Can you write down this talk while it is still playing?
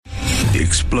The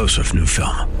explosive new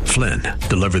film, Flynn,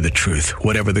 deliver the truth,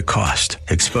 whatever the cost,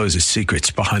 exposes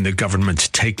secrets behind the government's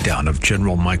takedown of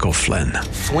General Michael Flynn.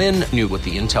 Flynn knew what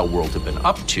the intel world had been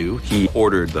up to. He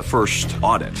ordered the first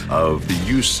audit of the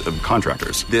use of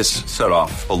contractors. This set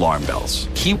off alarm bells.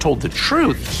 He told the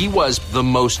truth. He was the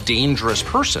most dangerous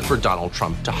person for Donald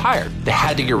Trump to hire. They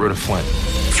had to get rid of Flynn.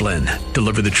 Flynn,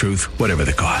 deliver the truth, whatever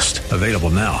the cost. Available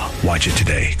now. Watch it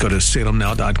today. Go to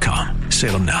salemnow.com.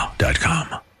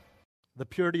 salemnow.com. The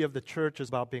purity of the church is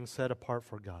about being set apart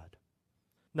for God.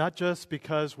 Not just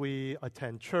because we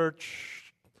attend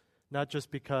church, not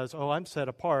just because, I'm set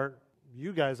apart.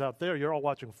 You guys out there, you're all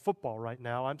watching football right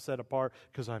now. I'm set apart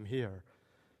because I'm here.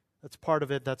 That's part of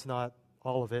it. That's not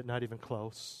all of it, not even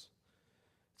close.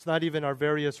 It's not even our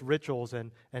various rituals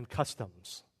and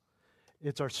customs.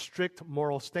 It's our strict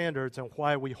moral standards and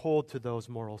why we hold to those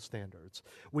moral standards.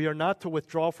 We are not to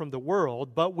withdraw from the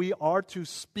world, but we are to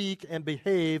speak and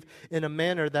behave in a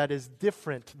manner that is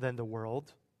different than the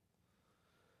world.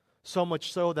 So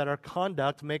much so that our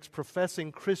conduct makes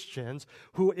professing Christians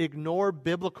who ignore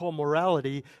biblical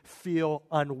morality feel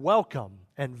unwelcome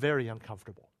and very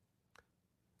uncomfortable.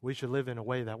 We should live in a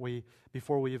way that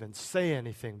before we even say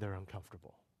anything, they're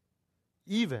uncomfortable.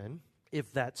 Even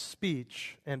if that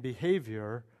speech and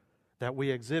behavior that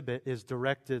we exhibit is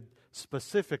directed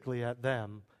specifically at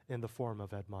them in the form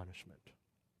of admonishment.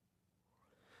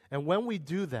 And when we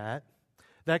do that,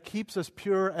 that keeps us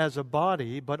pure as a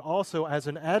body, but also as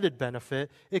an added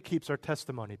benefit, it keeps our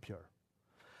testimony pure.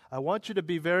 I want you to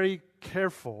be very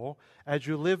careful as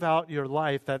you live out your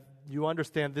life that you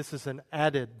understand this is an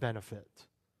added benefit.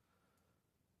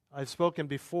 I've spoken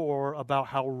before about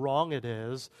how wrong it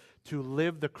is to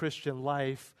live the Christian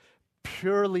life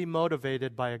purely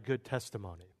motivated by a good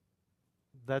testimony.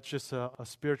 That's just a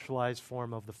spiritualized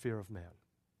form of the fear of man.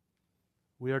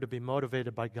 We are to be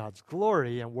motivated by God's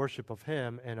glory and worship of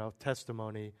Him, and a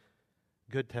testimony,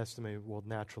 good testimony, will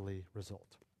naturally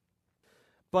result.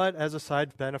 But as a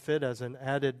side benefit, as an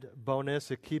added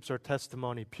bonus, it keeps our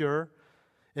testimony pure.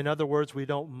 In other words, we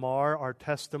don't mar our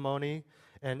testimony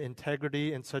and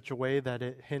integrity in such a way that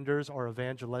it hinders our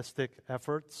evangelistic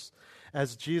efforts.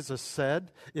 As Jesus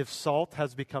said, if salt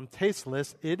has become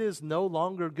tasteless, it is no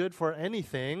longer good for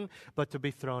anything but to be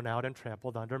thrown out and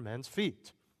trampled under men's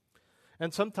feet.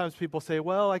 And sometimes people say,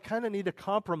 I kind of need to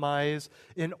compromise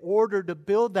in order to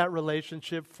build that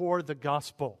relationship for the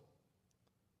gospel.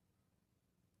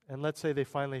 And let's say they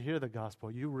finally hear the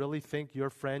gospel. You really think your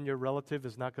friend, your relative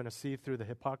is not going to see through the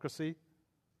hypocrisy?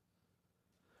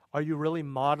 Are you really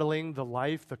modeling the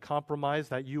life, the compromise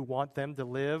that you want them to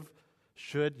live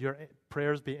should your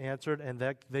prayers be answered and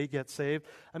that they get saved?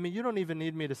 I mean, you don't even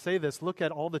need me to say this. Look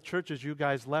at all the churches you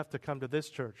guys left to come to this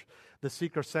church. The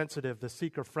seeker-sensitive, the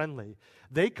seeker-friendly.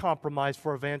 They compromise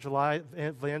for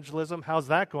evangelism. How's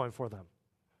that going for them?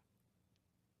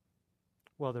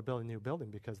 Well, they're building a new building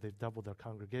because they've doubled their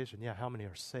congregation. Yeah, how many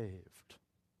are saved?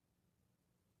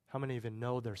 How many even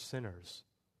know they're sinners?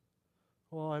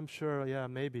 Well, I'm sure,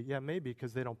 maybe,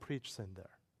 because they don't preach sin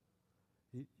there.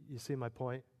 You see my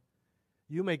point?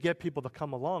 You may get people to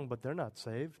come along, but they're not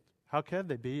saved. How can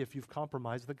they be if you've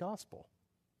compromised the gospel?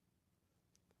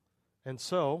 And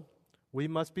so, we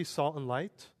must be salt and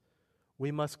light.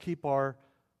 We must keep our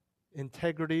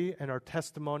integrity and our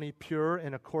testimony pure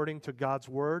and according to God's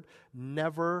word,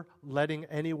 never letting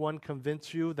anyone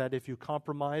convince you that if you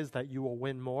compromise that you will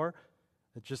win more.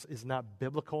 It just is not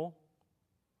biblical.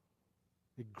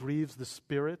 It grieves the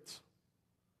Spirit.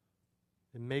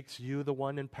 It makes you the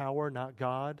one in power, not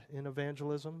God, in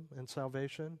evangelism and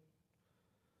salvation.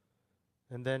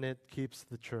 And then it keeps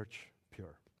the church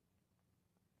pure.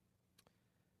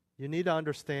 You need to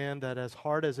understand that as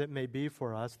hard as it may be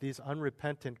for us, these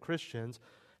unrepentant Christians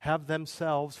have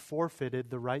themselves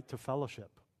forfeited the right to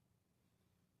fellowship.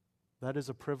 That is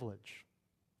a privilege.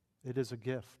 It is a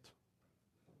gift.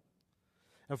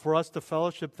 And for us to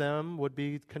fellowship them would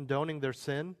be condoning their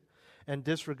sin and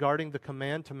disregarding the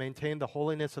command to maintain the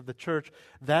holiness of the church.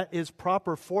 That is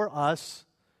proper for us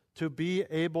to be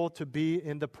able to be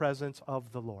in the presence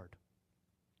of the Lord.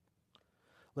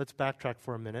 Let's backtrack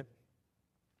for a minute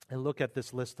and look at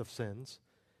this list of sins.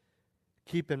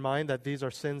 Keep in mind that these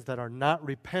are sins that are not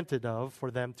repented of for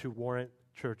them to warrant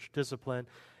church discipline.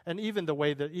 And even the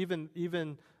way that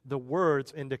even the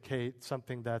words indicate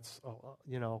something that's,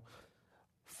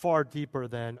 far deeper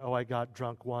than, I got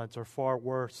drunk once, or far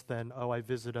worse than, I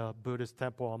visited a Buddhist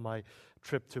temple on my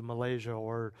trip to Malaysia,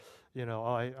 or,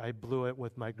 I blew it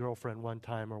with my girlfriend one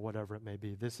time, or whatever it may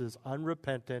be. This is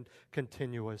unrepentant,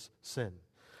 continuous sin.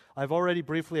 I've already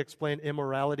briefly explained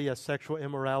immorality as sexual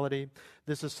immorality.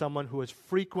 This is someone who is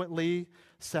frequently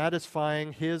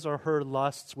satisfying his or her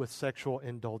lusts with sexual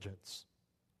indulgence.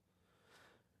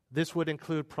 This would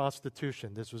include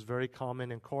prostitution. This was very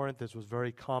common in Corinth. This was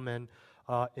very common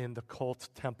in the cult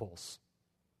temples.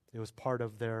 It was part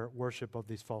of their worship of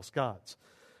these false gods.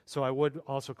 So I would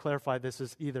also clarify this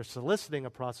is either soliciting a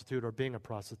prostitute or being a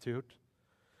prostitute.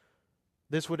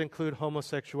 This would include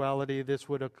homosexuality. This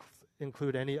would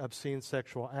include any obscene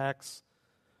sexual acts,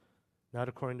 not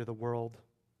according to the world,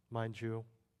 mind you.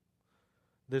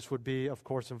 This would be, of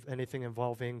course, anything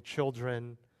involving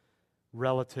children,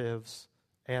 relatives,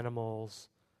 animals,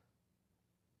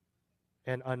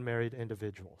 and unmarried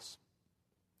individuals.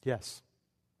 Yes,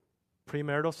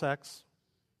 premarital sex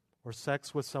or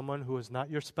sex with someone who is not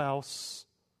your spouse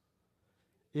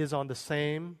is on the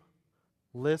same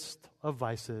list of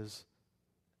vices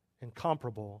and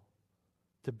comparable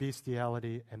to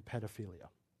bestiality and pedophilia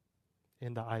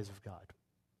in the eyes of God.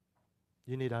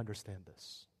 You need to understand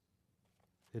this.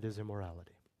 It is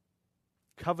immorality.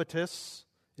 Covetous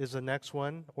is the next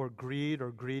one, or greed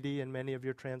or greedy in many of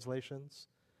your translations.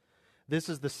 This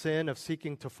is the sin of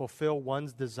seeking to fulfill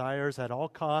one's desires at all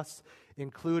costs,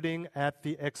 including at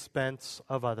the expense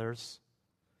of others.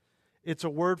 It's a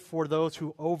word for those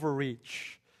who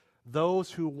overreach,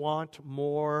 those who want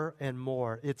more and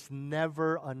more. It's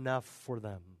never enough for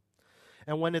them.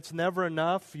 And when it's never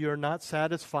enough, you're not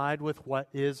satisfied with what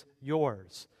is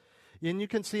yours. And you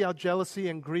can see how jealousy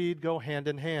and greed go hand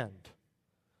in hand.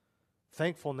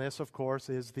 Thankfulness, of course,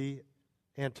 is the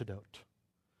antidote.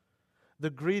 The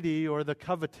greedy or the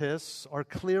covetous are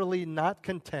clearly not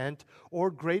content or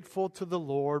grateful to the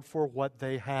Lord for what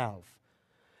they have.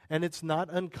 And it's not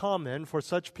uncommon for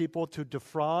such people to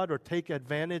defraud or take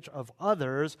advantage of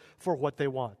others for what they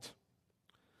want.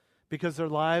 Because their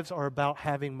lives are about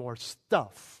having more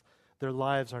stuff. Their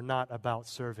lives are not about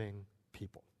serving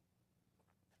people.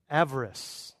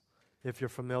 Avarice, if you're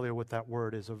familiar with that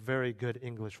word, is a very good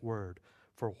English word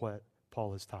for what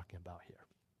Paul is talking about here.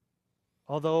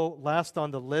 Although last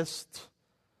on the list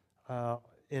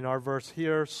in our verse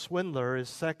here, swindler is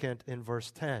second in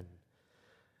verse 10.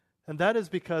 And that is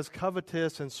because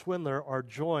covetous and swindler are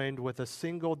joined with a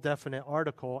single definite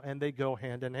article, and they go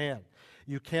hand in hand.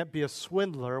 You can't be a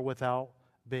swindler without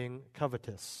being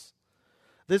covetous.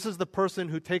 This is the person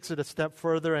who takes it a step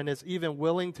further and is even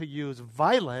willing to use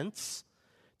violence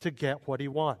to get what he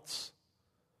wants.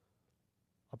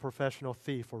 A professional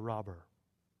thief or robber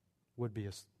would be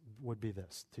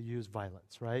this, to use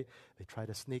violence, right? They try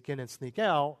to sneak in and sneak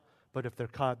out, but if they're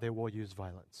caught, they will use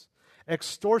violence.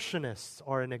 Extortionists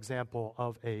are an example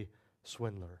of a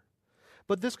swindler.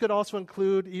 But this could also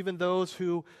include even those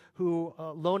who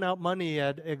loan out money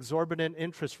at exorbitant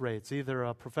interest rates, either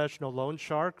a professional loan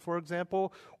shark, for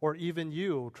example, or even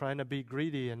you trying to be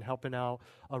greedy and helping out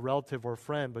a relative or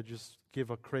friend, but just give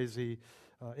a crazy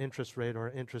interest rate or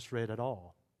interest rate at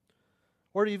all.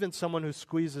 Or even someone who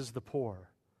squeezes the poor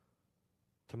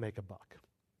to make a buck.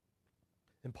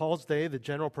 In Paul's day, the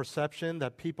general perception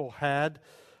that people had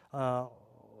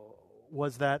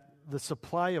was that the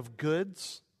supply of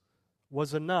goods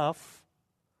was enough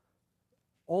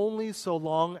only so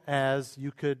long as you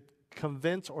could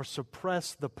convince or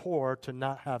suppress the poor to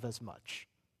not have as much.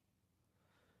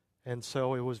 And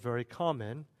so it was very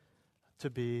common to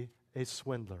be a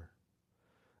swindler.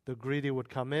 The greedy would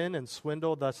come in and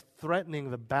swindle, thus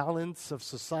threatening the balance of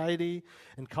society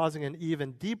and causing an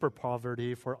even deeper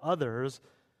poverty for others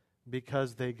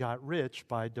because they got rich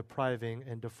by depriving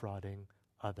and defrauding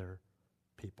other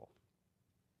people.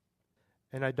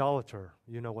 An idolater,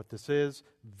 you know what this is,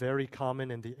 very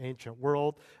common in the ancient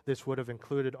world. This would have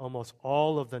included almost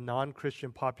all of the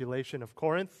non-Christian population of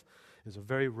Corinth. It was a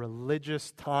very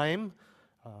religious time,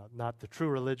 not the true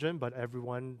religion, but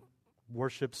everyone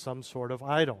worships some sort of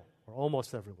idol, or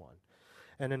almost everyone.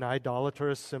 And an idolater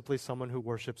is simply someone who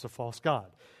worships a false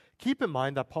god. Keep in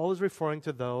mind that Paul is referring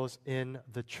to those in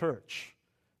the church.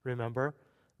 Remember?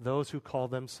 Those who call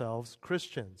themselves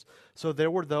Christians. So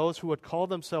there were those who would call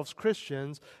themselves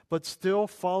Christians, but still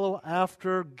follow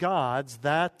after gods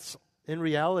that, in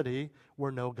reality,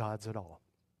 were no gods at all.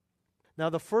 Now,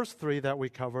 the first three that we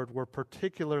covered were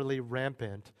particularly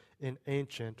rampant in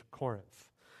ancient Corinth.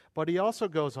 But he also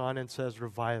goes on and says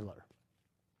reviler.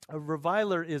 A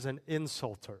reviler is an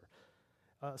insulter,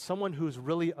 someone who's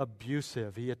really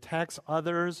abusive. He attacks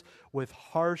others with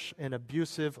harsh and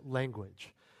abusive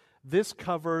language. This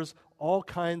covers all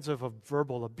kinds of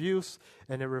verbal abuse,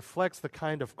 and it reflects the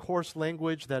kind of coarse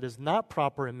language that is not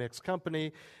proper in mixed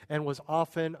company and was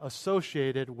often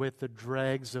associated with the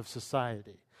dregs of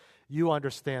society. You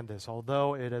understand this.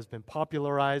 Although it has been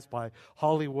popularized by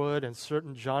Hollywood and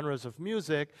certain genres of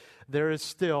music, there is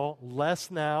still less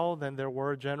now than there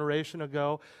were a generation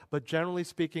ago. But generally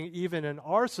speaking, even in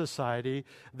our society,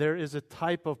 there is a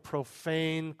type of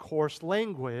profane, coarse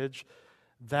language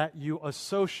that you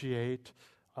associate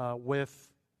with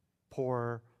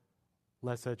poor,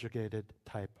 less educated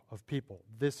type of people.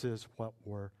 This is what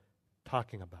we're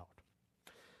talking about.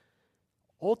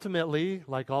 Ultimately,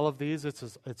 like all of these,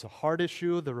 it's a hard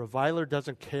issue. The reviler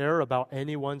doesn't care about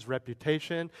anyone's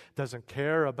reputation, doesn't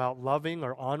care about loving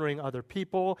or honoring other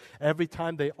people. Every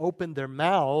time they open their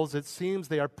mouths, it seems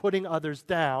they are putting others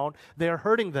down. They are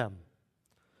hurting them,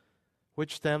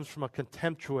 which stems from a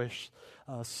contemptuous,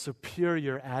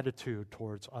 superior attitude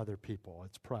towards other people.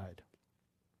 It's pride.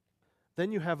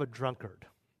 Then you have a drunkard.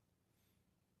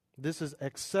 This is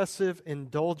excessive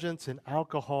indulgence in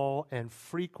alcohol and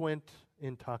frequent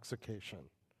intoxication.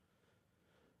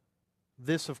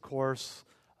 This, of course,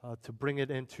 to bring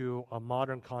it into a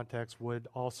modern context, would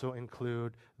also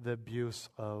include the abuse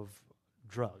of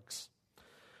drugs.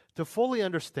 To fully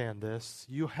understand this,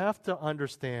 you have to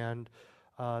understand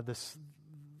this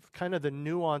kind of the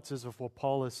nuances of what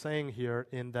Paul is saying here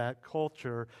in that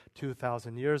culture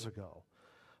 2,000 years ago.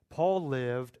 Paul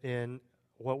lived in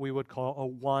what we would call a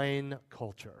wine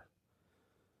culture.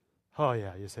 Oh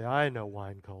yeah, you say, I know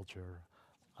wine culture.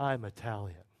 I'm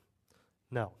Italian.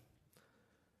 No.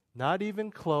 Not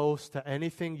even close to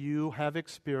anything you have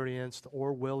experienced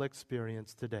or will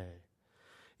experience today.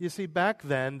 You see, back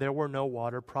then, there were no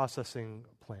water processing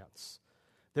plants.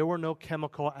 There were no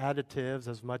chemical additives.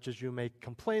 As much as you may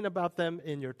complain about them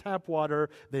in your tap water,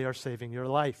 they are saving your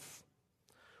life.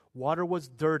 Water was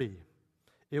dirty.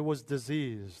 It was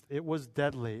diseased. It was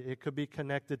deadly. It could be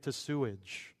connected to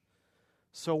sewage.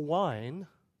 So wine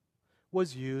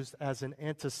was used as an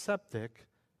antiseptic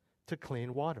to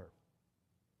clean water.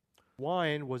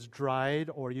 Wine was dried,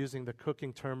 or using the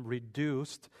cooking term,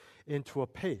 reduced into a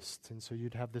paste. And so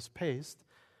you'd have this paste,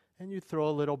 and you throw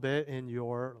a little bit in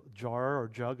your jar or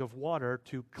jug of water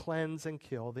to cleanse and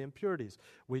kill the impurities.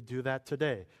 We do that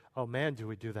today. Oh man, do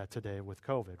we do that today with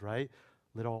COVID, right?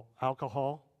 Little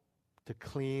alcohol to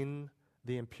clean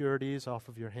the impurities off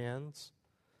of your hands.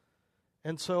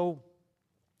 And so,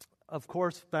 of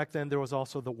course, back then there was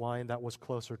also the wine that was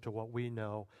closer to what we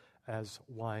know as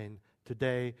wine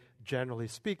today. Generally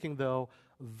speaking, though,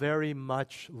 very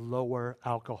much lower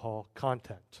alcohol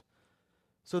content.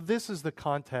 So this is the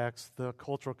context, the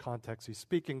cultural context he's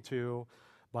speaking to.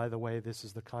 By the way, this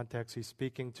is the context he's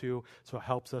speaking to, so it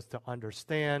helps us to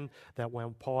understand that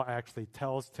when Paul actually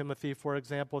tells Timothy, for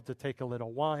example, to take a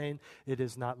little wine, it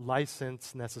is not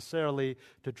licensed necessarily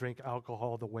to drink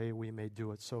alcohol the way we may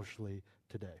do it socially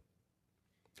today.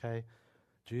 Okay?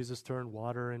 Jesus turned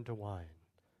water into wine,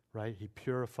 right? He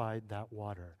purified that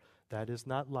water. That is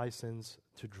not licensed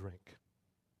to drink.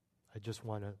 I just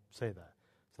want to say that.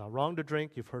 It's not wrong to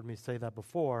drink. You've heard me say that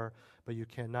before, but you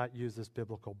cannot use this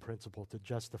biblical principle to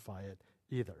justify it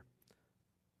either.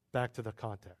 Back to the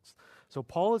context. So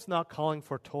Paul is not calling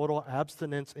for total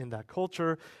abstinence in that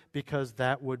culture because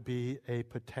that would be a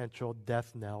potential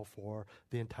death knell for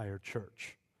the entire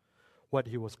church. What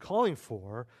he was calling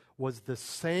for was the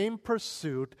same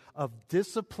pursuit of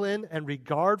discipline and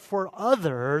regard for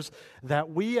others that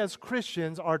we as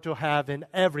Christians are to have in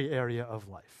every area of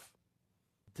life.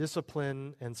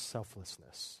 Discipline and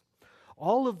selflessness.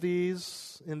 All of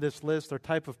these in this list are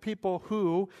type of people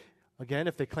who, again,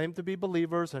 if they claim to be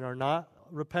believers and are not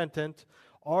repentant,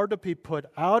 are to be put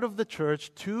out of the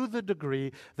church to the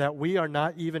degree that we are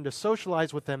not even to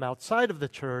socialize with them outside of the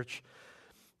church.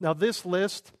 Now, this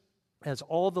list, as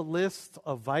all the lists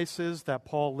of vices that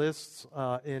Paul lists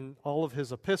in all of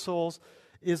his epistles,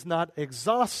 is not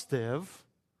exhaustive.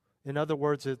 In other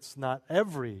words, it's not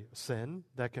every sin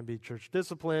that can be church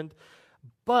disciplined,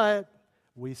 but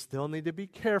we still need to be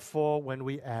careful when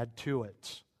we add to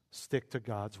it. Stick to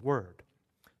God's word.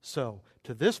 So,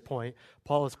 to this point,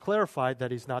 Paul has clarified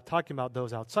that he's not talking about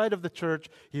those outside of the church.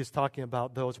 He's talking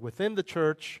about those within the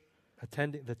church,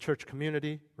 attending the church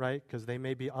community, right? Because they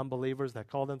may be unbelievers that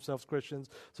call themselves Christians,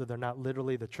 so they're not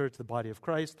literally the church, the body of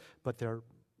Christ, but they're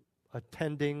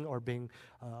attending or being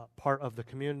part of the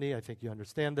community. I think you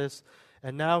understand this.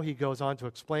 And now he goes on to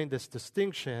explain this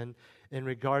distinction in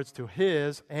regards to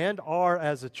his and our,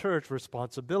 as a church,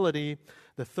 responsibility.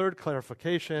 The third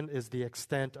clarification is the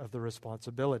extent of the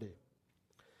responsibility.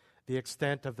 The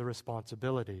extent of the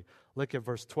responsibility. Look at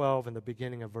verse 12 and the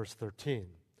beginning of verse 13.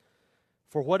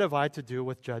 For what have I to do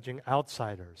with judging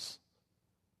outsiders?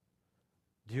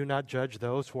 Do you not judge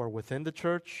those who are within the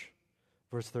church?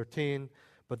 Verse 13,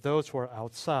 but those who are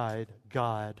outside,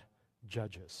 God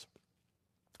judges.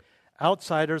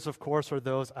 Outsiders, of course, are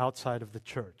those outside of the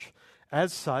church.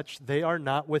 As such, they are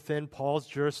not within Paul's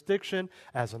jurisdiction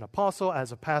as an apostle,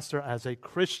 as a pastor, as a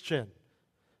Christian.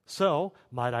 So,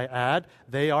 might I add,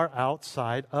 they are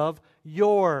outside of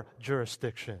your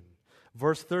jurisdiction.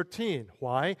 Verse 13,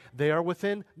 why? They are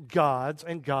within God's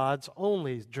and God's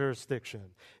only jurisdiction.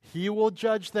 He will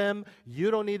judge them.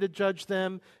 You don't need to judge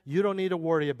them. You don't need to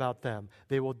worry about them.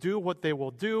 They will do what they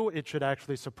will do. It should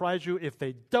actually surprise you if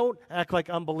they don't act like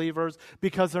unbelievers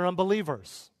because they're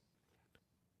unbelievers.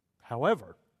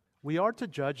 However, we are to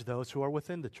judge those who are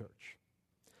within the church,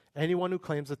 anyone who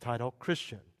claims the title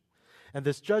Christian. And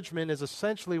this judgment is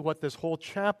essentially what this whole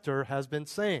chapter has been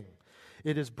saying.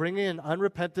 It is bringing an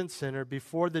unrepentant sinner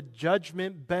before the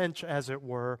judgment bench, as it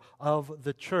were, of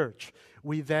the church.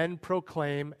 We then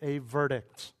proclaim a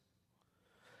verdict.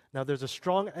 Now, there's a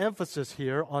strong emphasis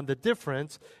here on the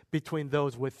difference between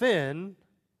those within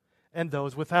and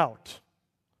those without,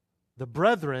 the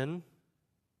brethren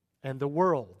and the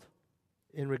world.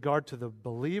 In regard to the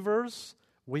believers,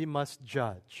 we must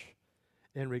judge.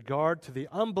 In regard to the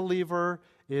unbeliever,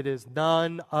 it is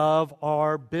none of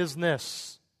our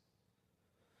business.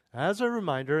 As a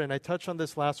reminder, and I touched on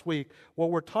this last week, what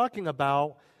we're talking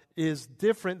about is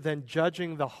different than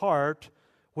judging the heart,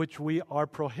 which we are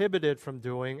prohibited from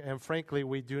doing, and frankly,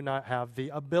 we do not have the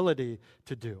ability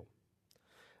to do.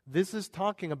 This is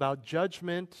talking about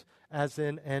judgment as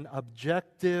in an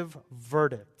objective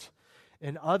verdict.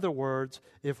 In other words,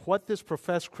 if what this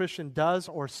professed Christian does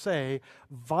or say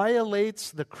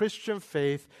violates the Christian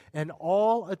faith and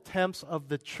all attempts of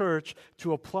the church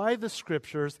to apply the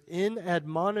Scriptures in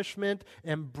admonishment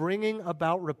and bringing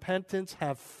about repentance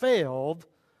have failed,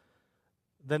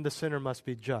 then the sinner must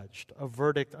be judged, a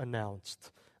verdict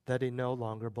announced that he no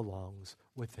longer belongs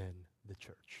within the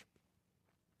church.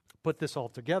 Put this all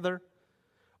together,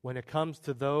 when it comes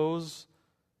to those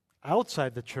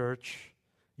outside the church,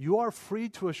 you are free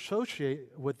to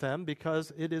associate with them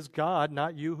because it is God,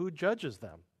 not you, who judges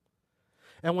them.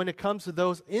 And when it comes to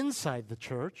those inside the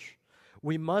church,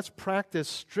 we must practice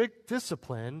strict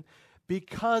discipline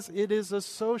because it is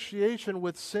association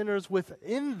with sinners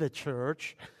within the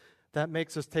church that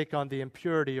makes us take on the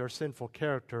impurity or sinful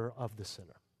character of the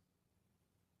sinner.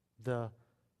 The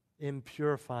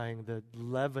impurifying, the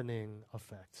leavening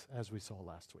effects, as we saw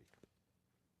last week.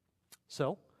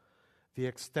 So, the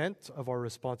extent of our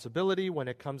responsibility when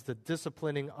it comes to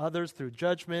disciplining others through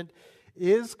judgment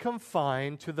is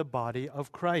confined to the body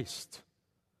of Christ.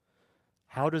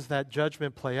 How does that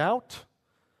judgment play out?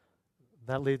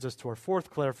 That leads us to our fourth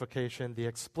clarification, the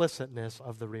explicitness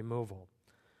of the removal.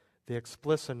 The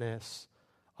explicitness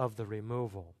of the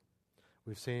removal.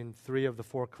 We've seen 3 of the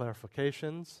 4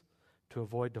 clarifications to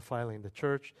avoid defiling the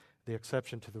church. The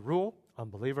exception to the rule,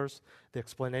 unbelievers. The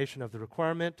explanation of the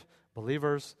requirement,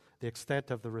 believers. The extent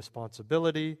of the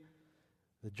responsibility,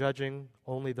 the judging,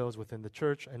 only those within the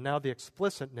church. And now the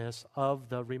explicitness of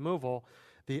the removal,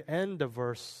 the end of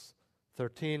verse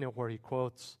 13, where he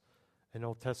quotes an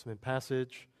Old Testament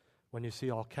passage. When you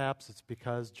see all caps, it's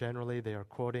because generally they are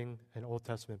quoting an Old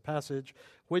Testament passage,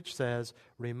 which says,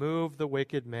 "Remove the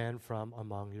wicked man from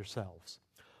among yourselves."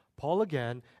 Paul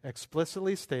again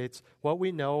explicitly states what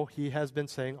we know he has been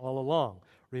saying all along.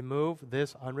 Remove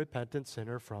this unrepentant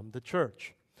sinner from the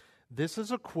church. This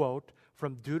is a quote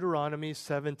from Deuteronomy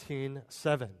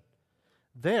 17:7.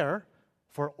 There,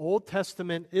 for Old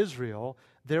Testament Israel,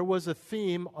 there was a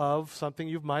theme of something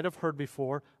you might have heard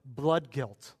before, blood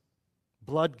guilt.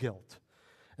 Blood guilt.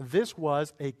 This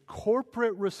was a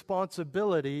corporate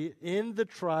responsibility in the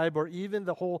tribe or even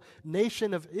the whole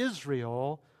nation of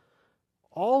Israel,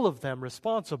 all of them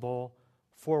responsible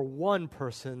for one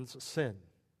person's sin.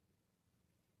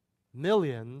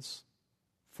 Millions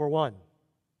for one.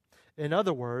 In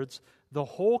other words, the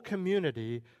whole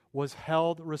community was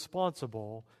held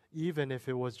responsible, even if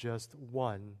it was just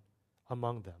one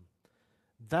among them.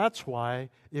 That's why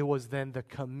it was then the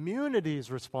community's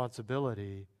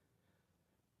responsibility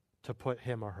to put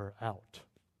him or her out.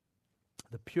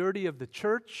 The purity of the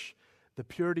church, the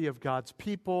purity of God's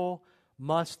people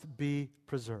must be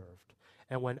preserved.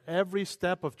 And when every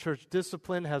step of church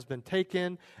discipline has been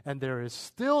taken and there is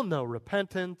still no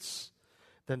repentance,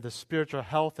 then the spiritual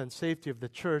health and safety of the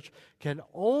church can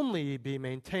only be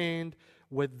maintained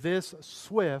with this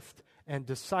swift and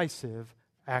decisive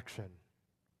action.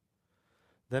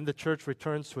 Then the church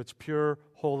returns to its pure,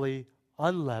 holy,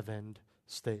 unleavened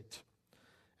state.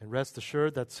 And rest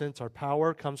assured that since our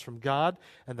power comes from God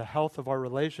and the health of our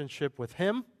relationship with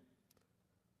Him,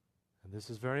 and this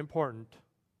is very important,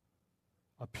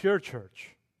 a pure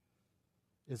church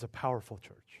is a powerful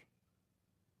church.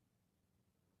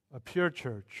 A pure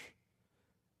church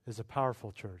is a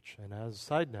powerful church. And as a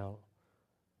side note,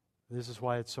 this is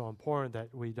why it's so important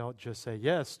that we don't just say,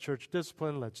 yes, church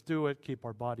discipline, let's do it, keep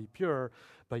our body pure,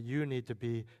 but you need to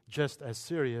be just as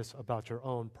serious about your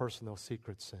own personal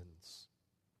secret sins.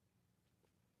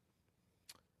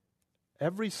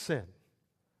 Every sin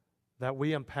that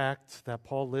we unpacked, that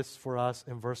Paul lists for us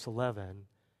in verse 11,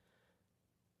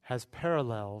 has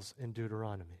parallels in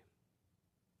Deuteronomy.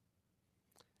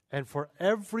 And for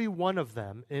every one of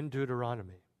them in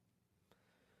Deuteronomy,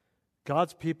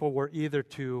 God's people were either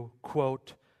to,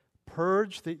 quote,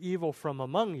 purge the evil from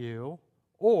among you,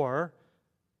 or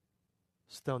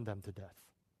stone them to death,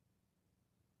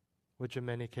 which in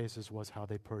many cases was how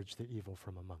they purged the evil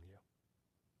from among you.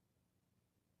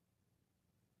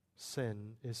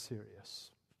 Sin is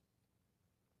serious.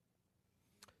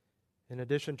 In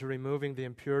addition to removing the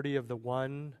impurity of the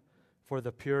one for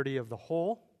the purity of the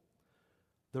whole,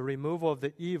 the removal of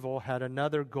the evil had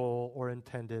another goal or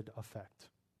intended effect.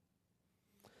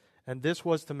 And this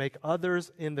was to make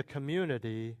others in the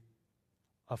community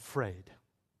afraid,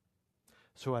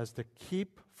 so as to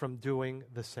keep from doing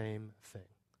the same thing.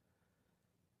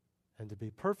 And to be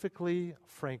perfectly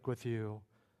frank with you,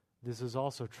 this is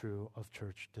also true of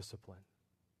church discipline.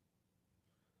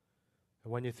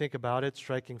 And when you think about it,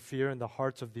 striking fear in the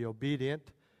hearts of the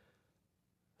obedient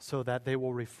so that they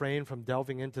will refrain from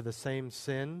delving into the same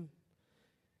sin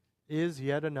is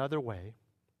yet another way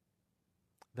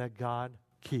that God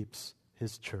keeps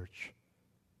his church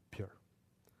pure.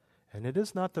 And it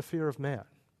is not the fear of man.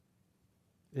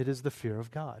 It is the fear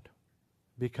of God,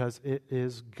 because it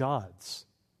is God's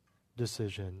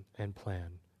decision and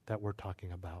plan that we're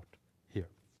talking about here.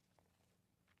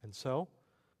 And so,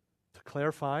 to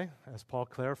clarify, as Paul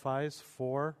clarifies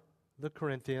for the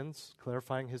Corinthians,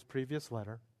 clarifying his previous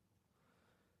letter,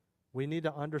 we need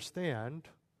to understand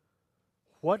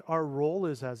what our role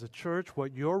is as a church,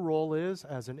 what your role is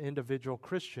as an individual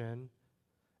Christian,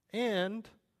 and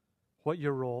what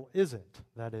your role isn't,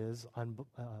 that is,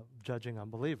 judging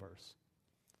unbelievers.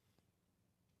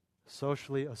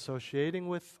 Socially associating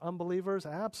with unbelievers?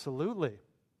 Absolutely.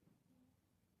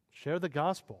 Share the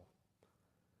gospel.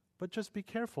 But just be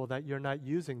careful that you're not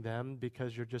using them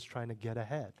because you're just trying to get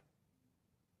ahead.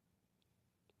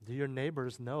 Do your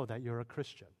neighbors know that you're a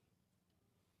Christian?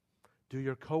 Do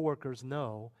your coworkers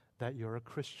know that you're a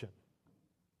Christian?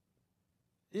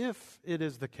 If it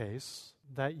is the case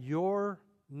that your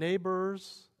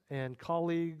neighbors and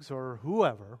colleagues or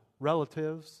whoever,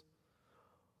 relatives,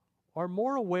 are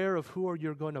more aware of who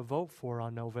you're going to vote for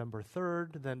on November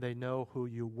 3rd than they know who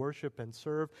you worship and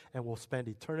serve and will spend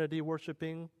eternity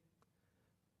worshiping,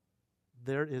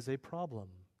 there is a problem,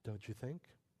 don't you think?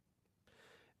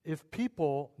 If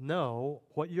people know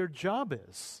what your job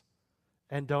is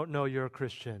and don't know you're a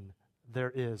Christian,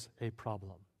 there is a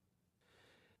problem.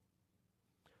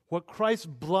 What Christ's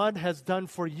blood has done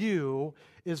for you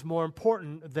is more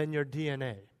important than your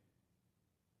DNA.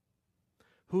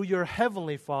 Who your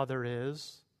heavenly Father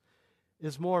is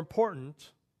more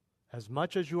important, as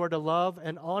much as you are to love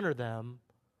and honor them,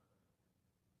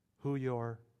 who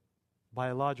your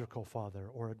biological father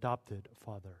or adopted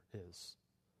father is.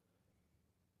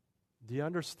 Do you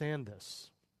understand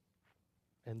this?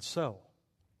 And so,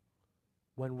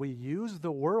 when we use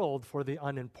the world for the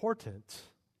unimportant,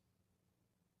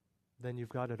 then you've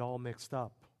got it all mixed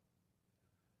up,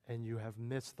 and you have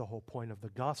missed the whole point of the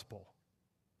gospel.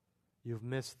 You've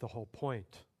missed the whole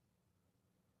point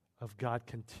of God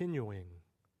continuing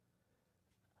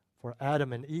for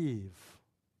Adam and Eve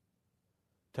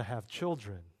to have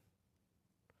children,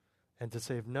 and to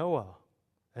save Noah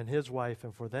and his wife,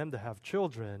 and for them to have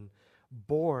children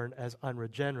born as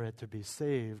unregenerate to be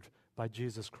saved by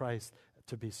Jesus Christ,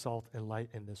 to be salt and light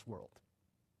in this world.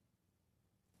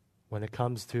 When it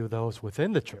comes to those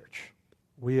within the church,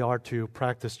 we are to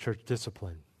practice church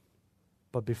discipline.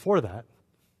 But before that,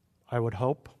 I would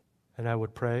hope and I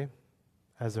would pray,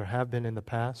 as there have been in the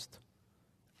past,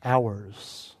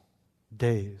 hours,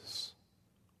 days,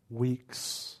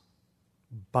 weeks,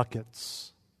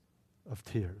 buckets of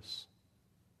tears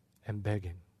and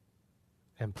begging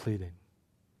and pleading,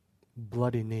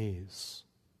 bloody knees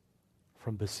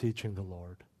from beseeching the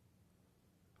Lord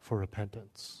for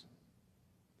repentance.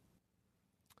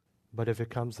 But if it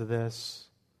comes to this,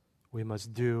 we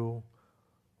must do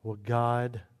what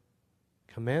God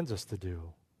commands us to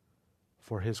do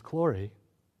for His glory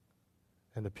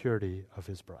and the purity of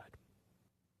His bride.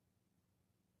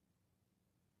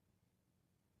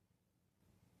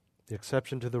 The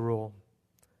exception to the rule,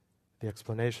 the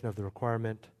explanation of the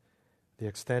requirement, the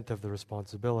extent of the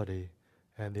responsibility,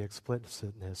 and the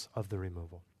explicitness of the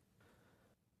removal.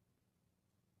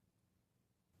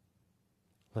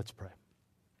 Let's pray.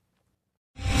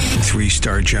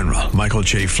 3-star General Michael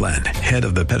J. Flynn, head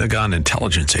of the Pentagon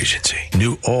Intelligence Agency,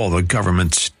 knew all the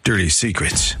government's dirty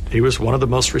secrets. He was one of the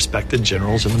most respected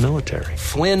generals in the military.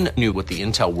 Flynn knew what the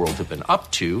intel world had been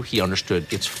up to. He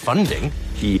understood its funding.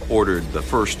 He ordered the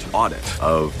first audit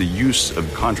of the use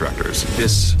of contractors.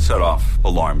 This set off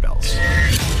alarm bells.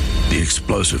 The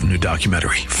explosive new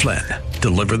documentary, Flynn,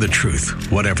 Deliver the Truth,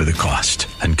 Whatever the Cost,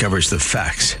 uncovers the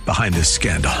facts behind this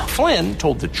scandal. Flynn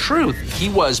told the truth. He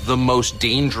was the most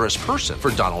dangerous person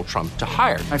for Donald Trump to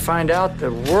hire. I find out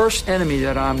the worst enemy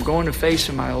that I'm going to face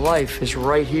in my life is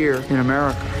right here in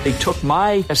America. They took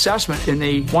my assessment and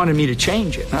they wanted me to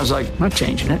change it. And I was like, I'm not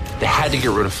changing it. They had to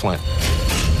get rid of Flynn.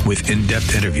 With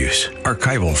in-depth interviews,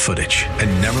 archival footage,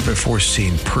 and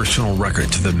never-before-seen personal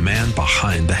records of the man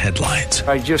behind the headlines.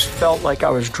 I just felt like I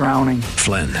was drowning.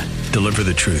 Flynn, Deliver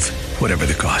the Truth, Whatever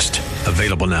the Cost.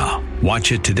 Available now.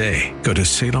 Watch it today. Go to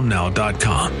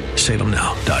salemnow.com.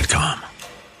 salemnow.com.